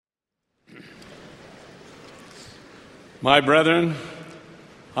My brethren,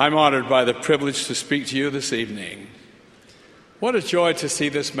 I'm honored by the privilege to speak to you this evening. What a joy to see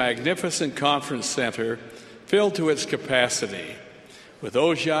this magnificent conference center filled to its capacity with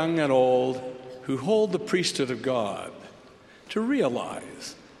those young and old who hold the priesthood of God. To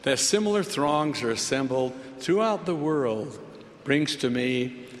realize that similar throngs are assembled throughout the world brings to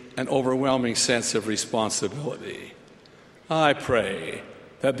me an overwhelming sense of responsibility. I pray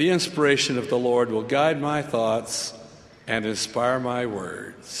that the inspiration of the Lord will guide my thoughts and inspire my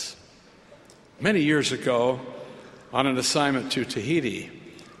words. Many years ago, on an assignment to Tahiti,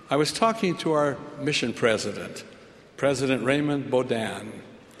 I was talking to our mission president, President Raymond Baudin,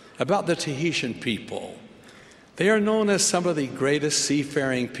 about the Tahitian people. They are known as some of the greatest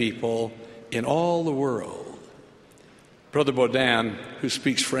seafaring people in all the world. Brother Baudin, who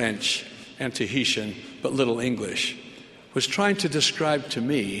speaks French and Tahitian but little English, was trying to describe to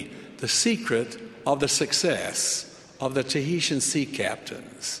me the secret of the success of the Tahitian sea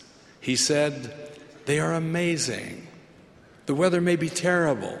captains. He said, "They are amazing. The weather may be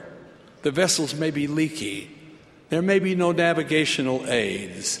terrible. The vessels may be leaky. There may be no navigational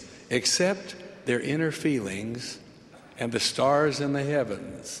aids except their inner feelings and the stars in the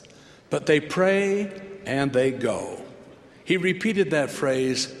heavens. But they pray and they go." He repeated that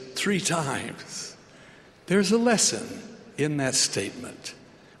phrase 3 times. There's a lesson in that statement.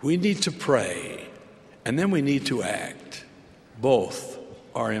 We need to pray, and then we need to act. Both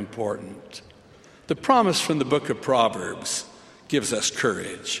are important. The promise from the book of Proverbs gives us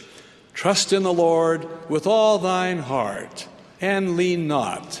courage. Trust in the Lord with all thine heart, and lean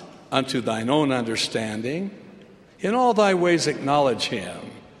not unto thine own understanding. In all thy ways acknowledge him,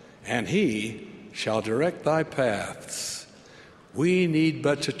 and he shall direct thy paths. We need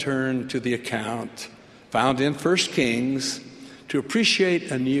but to turn to the account found in 1 Kings to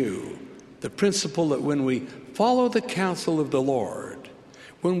appreciate anew the principle that when we follow the counsel of the Lord,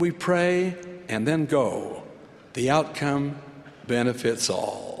 when we pray and then go, the outcome benefits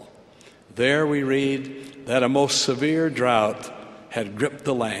all. There we read that a most severe drought had gripped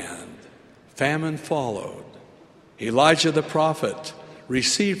the land. Famine followed. Elijah the prophet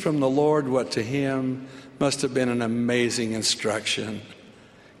received from the Lord what to him must have been an amazing instruction.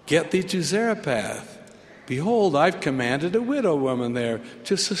 "Get thee to Zarephath. Behold, I've commanded a widow woman there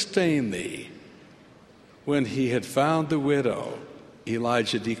to sustain thee." When he had found the widow,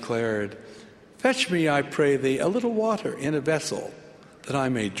 Elijah declared, "Fetch me, I pray thee, a little water in a vessel, that I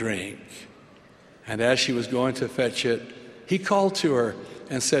may drink." And as she was going to fetch it, he called to her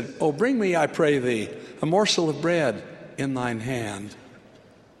and said, "Oh, bring me, I pray thee, a morsel of bread in thine hand."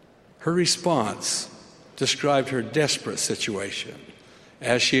 Her response described her desperate situation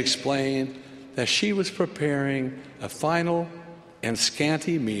as she explained that she was preparing a final and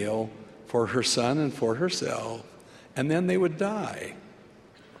scanty meal for her son and for herself, and then they would die.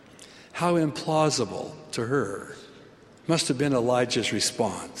 How implausible to her must have been Elijah's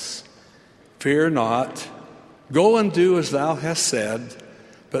response. "Fear not, go and do as thou hast said,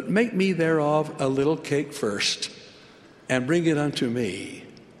 but make me thereof a little cake first, and bring it unto me,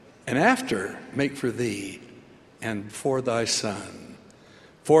 and after make for thee and for thy son.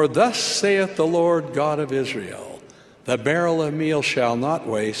 For thus saith the Lord God of Israel, the barrel of meal shall not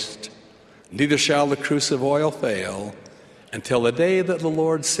waste, neither shall the cruse of oil fail, until the day that the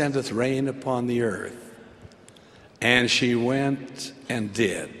Lord sendeth rain upon the earth." And she went and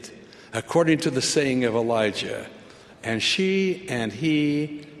did, according to the saying of Elijah. And she and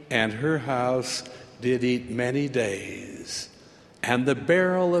he and her house did eat many days, and the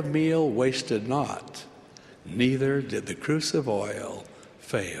barrel of meal wasted not, neither did the cruse of oil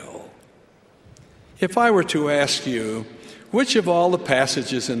fail. If I were to ask you, which of all the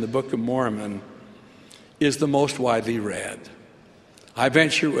passages in the Book of Mormon is the most widely read, I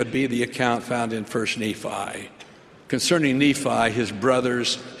venture it would be the account found in 1 Nephi, concerning Nephi, his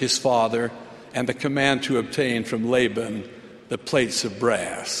brothers, his father, and the command to obtain from Laban the plates of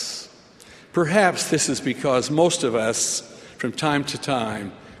brass. Perhaps this is because most of us, from time to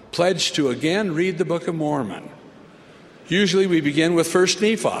time, pledge to again read the Book of Mormon. Usually we begin with 1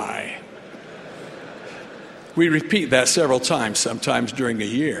 Nephi. We repeat that several times, sometimes during a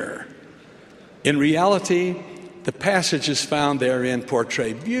year. In reality, the passages found therein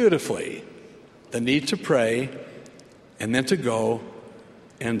portray beautifully the need to pray and then to go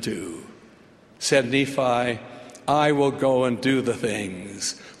and do. Said Nephi, "I will go and do the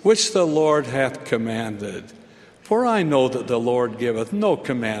things which the Lord hath commanded. For I know that the Lord giveth no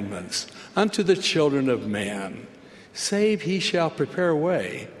commandments unto the children of men, save he shall prepare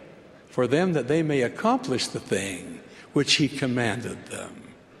way for them that they may accomplish the thing which he commanded them."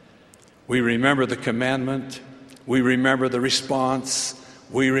 We remember the commandment, We remember the response.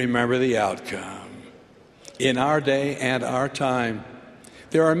 We remember the outcome. In our day and our time,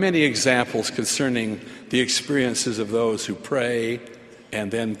 there are many examples concerning the experiences of those who pray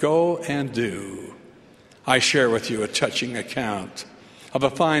and then go and do. I share with you a touching account of a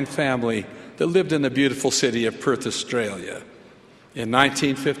fine family that lived in the beautiful city of Perth, Australia. In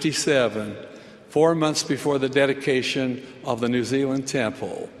 1957, 4 months before the dedication of the New Zealand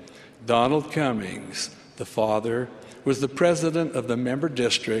Temple, Donald Cummings, the father, was the president of the member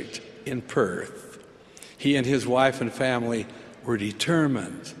district in Perth. He and his wife and family were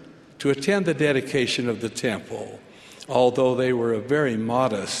determined to attend the dedication of the temple, although they were of very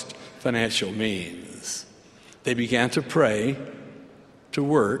modest financial means. They began to pray, to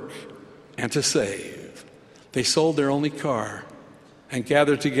work, and to save. They sold their only car and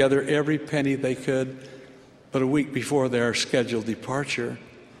gathered together every penny they could, but a week before their scheduled departure,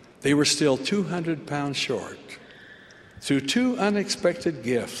 they were still 200 pounds short. Through 2 unexpected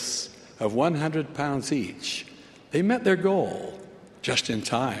gifts of 100 pounds each, they met their goal just in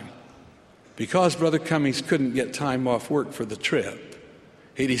time. Because Brother Cummings couldn't get time off work for the trip,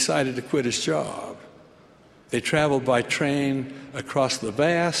 he decided to quit his job. They traveled by train across the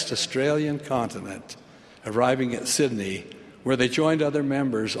vast Australian continent, arriving at Sydney, where they joined other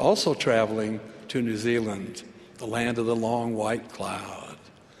members also traveling to New Zealand, the land of the long white cloud.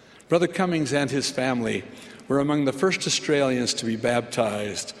 Brother Cummings and his family were among the first Australians to be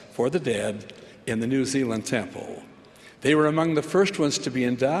baptized for the dead in the New Zealand Temple. They were among the first ones to be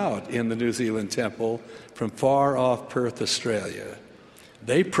endowed in the New Zealand Temple from far off Perth, Australia.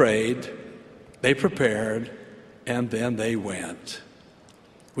 They prayed, they prepared, and then they went.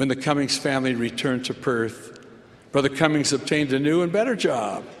 When the Cummings family returned to Perth, Brother Cummings obtained a new and better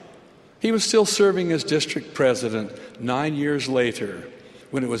job. He was still serving as district president 9 years later,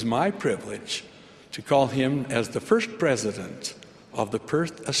 when it was my privilege to call him as the first president of the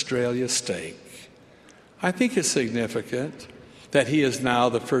Perth, Australia stake. I think it's significant that he is now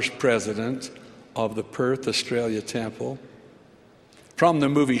the first president of the Perth, Australia Temple. From the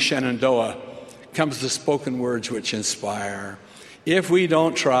movie Shenandoah comes the spoken words which inspire. If we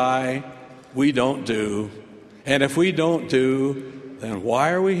don't try, we don't do. And if we don't do, then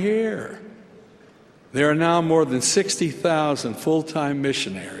why are we here? There are now more than 60,000 full-time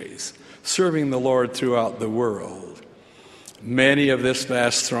missionaries serving the Lord throughout the world. Many of this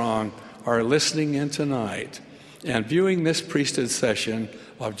vast throng are listening in tonight and viewing this priesthood session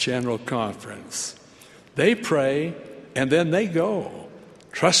of General Conference. They pray and then they go,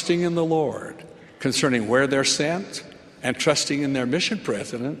 trusting in the Lord concerning where they're sent and trusting in their mission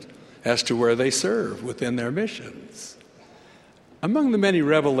president as to where they serve within their missions. Among the many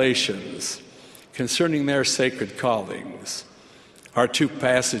revelations concerning their sacred callings are 2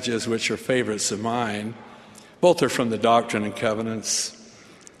 passages which are favorites of mine. Both are from the Doctrine and Covenants.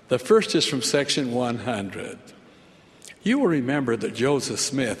 The first is from section 100. You will remember that Joseph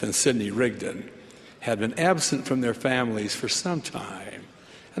Smith and Sidney Rigdon had been absent from their families for some time,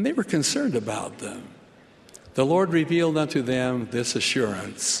 and they were concerned about them. The Lord revealed unto them this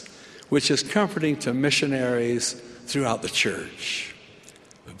assurance, which is comforting to missionaries throughout the church.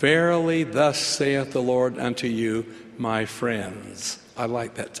 Verily, thus saith the Lord unto you, my friends. I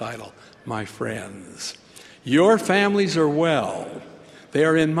like that title, my friends. Your families are well. They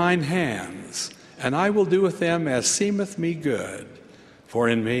are in mine hands, and I will do with them as seemeth me good. For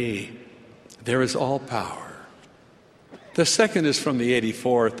in me there is all power. The second is from the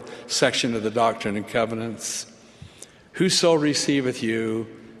 84th section of the Doctrine and Covenants. Whoso receiveth you,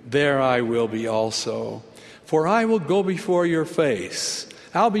 there I will be also. For I will go before your face.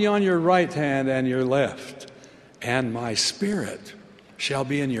 I'll be on your right hand and your left. And my spirit shall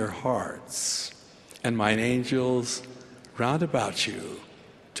be in your hearts, and mine angels round about you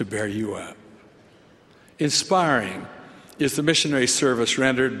to bear you up. Inspiring is the missionary service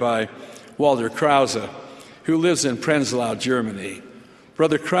rendered by Walter Krause, who lives in Prenzlau, Germany.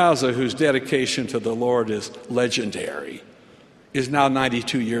 Brother Krause, whose dedication to the Lord is legendary, is now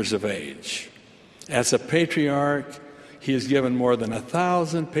 92 years of age. As a patriarch, he has given more than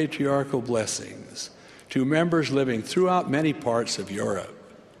 1,000 patriarchal blessings to members living throughout many parts of Europe.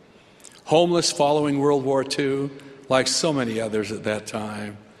 Homeless following World War II, like so many others at that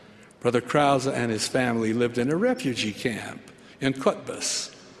time, Brother Krause and his family lived in a refugee camp in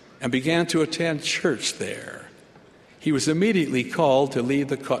Cottbus and began to attend church there. He was immediately called to lead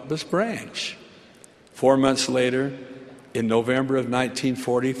the Cottbus branch. 4 months later, in November of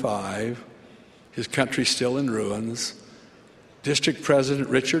 1945, his country still in ruins, District President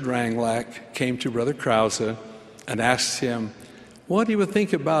Richard Ranglach came to Brother Krause and asked him what he would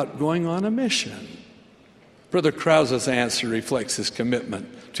think about going on a mission. Brother Krause's answer reflects his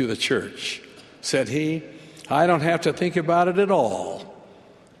commitment to the church. Said he, "I don't have to think about it at all.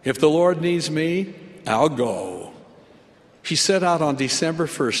 If the Lord needs me, I'll go." He set out on December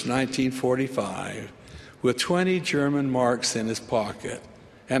 1st, 1945, with 20 German marks in his pocket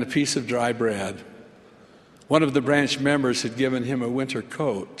and a piece of dry bread. One of the branch members had given him a winter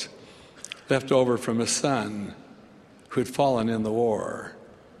coat left over from a son who had fallen in the war.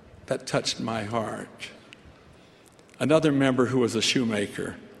 That touched my heart. Another member, who was a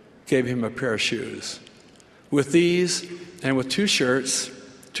shoemaker, gave him a pair of shoes. With these, and with 2 shirts,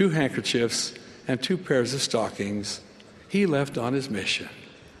 2 handkerchiefs, and 2 pairs of stockings, he left on his mission.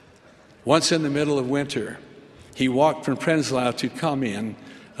 Once in the middle of winter, he walked from Prenzlau to Kamien,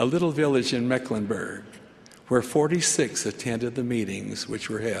 a little village in Mecklenburg, where 46 attended the meetings which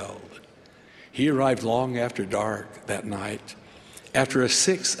were held. He arrived long after dark that night, after a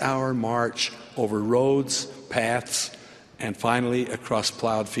 6-hour march over roads, paths, and finally across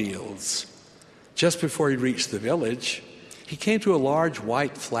plowed fields. Just before he reached the village, he came to a large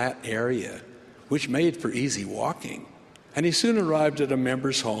white flat area, which made for easy walking, and he soon arrived at a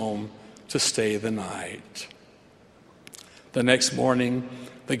member's home to stay the night. The next morning,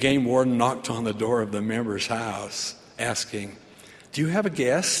 the game warden knocked on the door of the member's house, asking, "Do you have a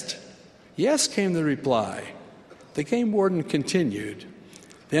guest?" "Yes," came the reply. The game warden continued,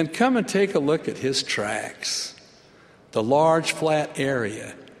 "Then come and take a look at his tracks." The large flat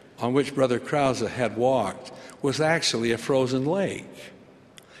area on which Brother Krause had walked was actually a frozen lake.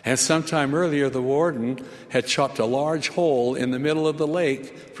 And sometime earlier, the warden had chopped a large hole in the middle of the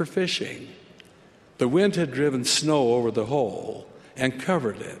lake for fishing. The wind had driven snow over the hole and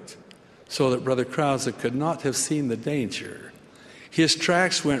covered it so that Brother Krause could not have seen the danger. His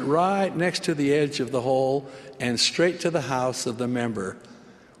tracks went right next to the edge of the hole and straight to the house of the member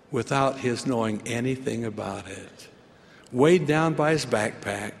without his knowing anything about it. Weighed down by his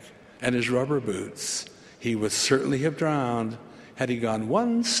backpack and his rubber boots, he would certainly have drowned had he gone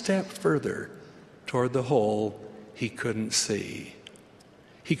one step further toward the hole he couldn't see.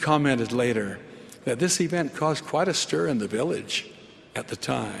 He commented later that this event caused quite a stir in the village at the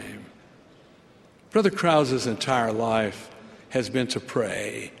time. Brother Krause's entire life has been to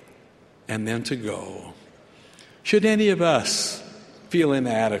pray and then to go. Should any of us feel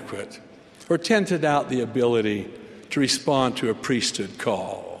inadequate or tend to doubt the ability to respond to a priesthood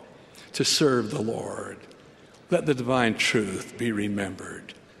call, to serve the Lord, let the divine truth be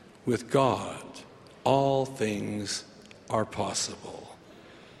remembered. With God, all things are possible.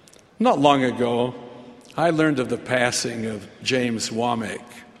 Not long ago, I learned of the passing of James Womack,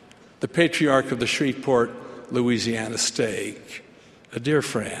 the patriarch of the Shreveport, Louisiana stake, a dear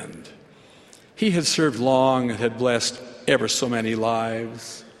friend. He had served long and had blessed ever so many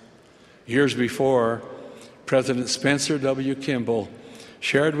lives. Years before, President Spencer W. Kimball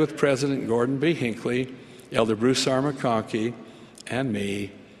shared with President Gordon B. Hinckley, Elder Bruce R. McConkie, and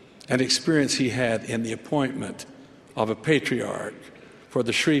me an experience he had in the appointment of a patriarch for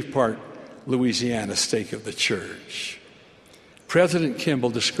the Shreveport, Louisiana stake of the church. President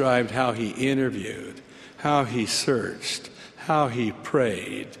Kimball described how he interviewed, how he searched, how he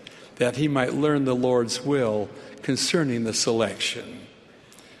prayed, that he might learn the Lord's will concerning the selection.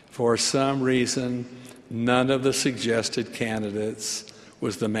 For some reason, none of the suggested candidates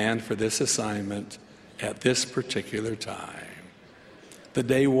was the man for this assignment at this particular time. The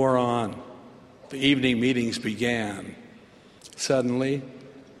day wore on. The evening meetings began. Suddenly,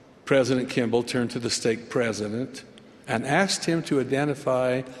 President Kimball turned to the stake president and asked him to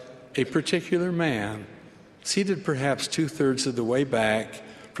identify a particular man seated perhaps 2/3 of the way back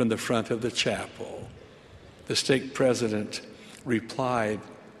from the front of the chapel. The stake president replied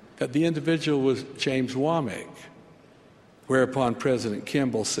that the individual was James Womack, whereupon President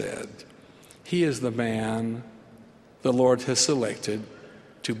Kimball said, "He is the man the Lord has selected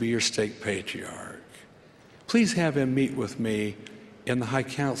to be your stake patriarch. Please have him meet with me in the High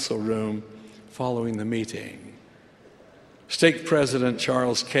Council room following the meeting." Stake President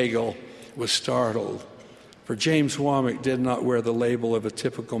Charles Cagle was startled, for James Womack did not wear the label of a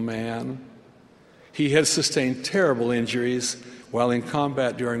typical man. He had sustained terrible injuries while in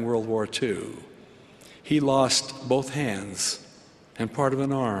combat during World War II. He lost both hands and part of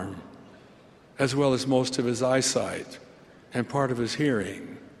an arm, as well as most of his eyesight and part of his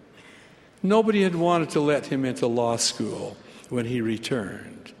hearing. Nobody had wanted to let him into law school when he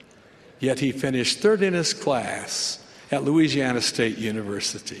returned, yet he finished third in his class at Louisiana State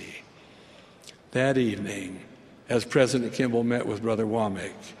University. That evening, as President Kimball met with Brother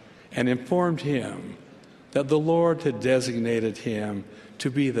Womack and informed him that the Lord had designated him to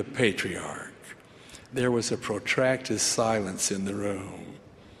be the patriarch, There was a protracted silence in the room.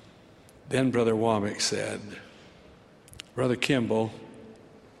 Then Brother Womack said, "Brother Kimball,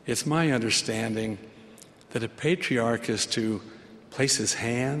 it's my understanding that a patriarch is to place his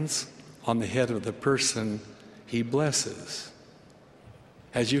hands on the head of the person he blesses.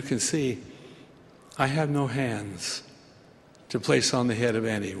 As you can see, I have no hands to place on the head of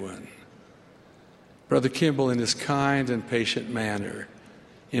anyone." Brother Kimball, in his kind and patient manner,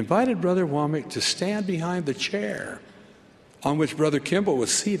 invited Brother Womack to stand behind the chair on which Brother Kimball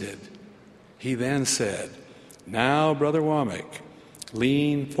was seated. He then said, "Now, Brother Womack,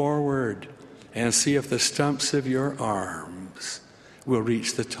 lean forward and see if the stumps of your arms will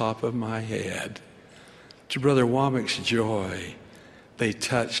reach the top of my head." To Brother Womack's joy, they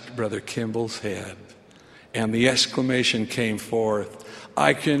touched Brother Kimball's head, and the exclamation came forth,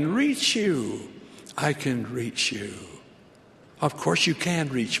 "I can reach you! I can reach you." "Of course you can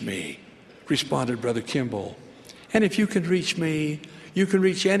reach me," responded Brother Kimball. "And if you can reach me, you can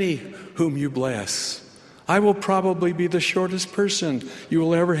reach any whom you bless. I will probably be the shortest person you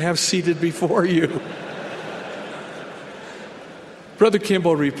will ever have seated before you." Brother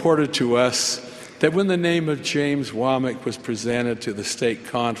Kimball reported to us that when the name of James Womack was presented to the stake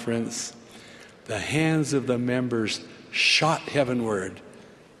conference, the hands of the members shot heavenward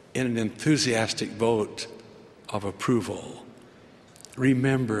in an enthusiastic vote of approval.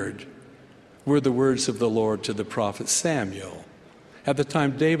 Remembered were the words of the Lord to the prophet Samuel at the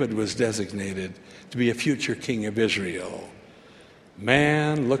time David was designated to be a future king of Israel.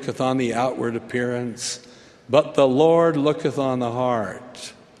 "Man looketh on the outward appearance, but the Lord looketh on the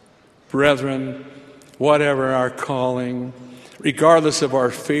heart." Brethren, whatever our calling, regardless of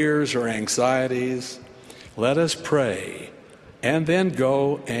our fears or anxieties, let us pray and then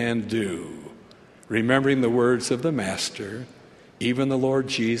go and do, remembering the words of the Master, even the Lord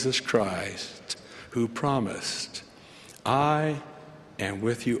Jesus Christ, who promised, "I am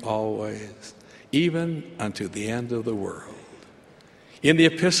with you always, even unto the end of the world." In the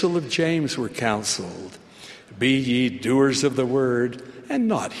epistle of James we're counseled, "Be ye doers of the word, and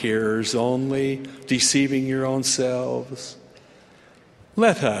not hearers only, deceiving your own selves."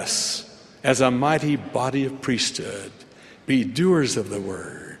 Let us, as a mighty body of priesthood, be doers of the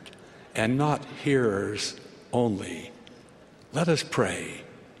word, and not hearers only. Let us pray,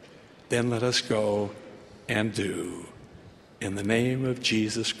 then let us go and do. In the name of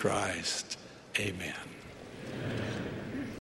Jesus Christ, amen.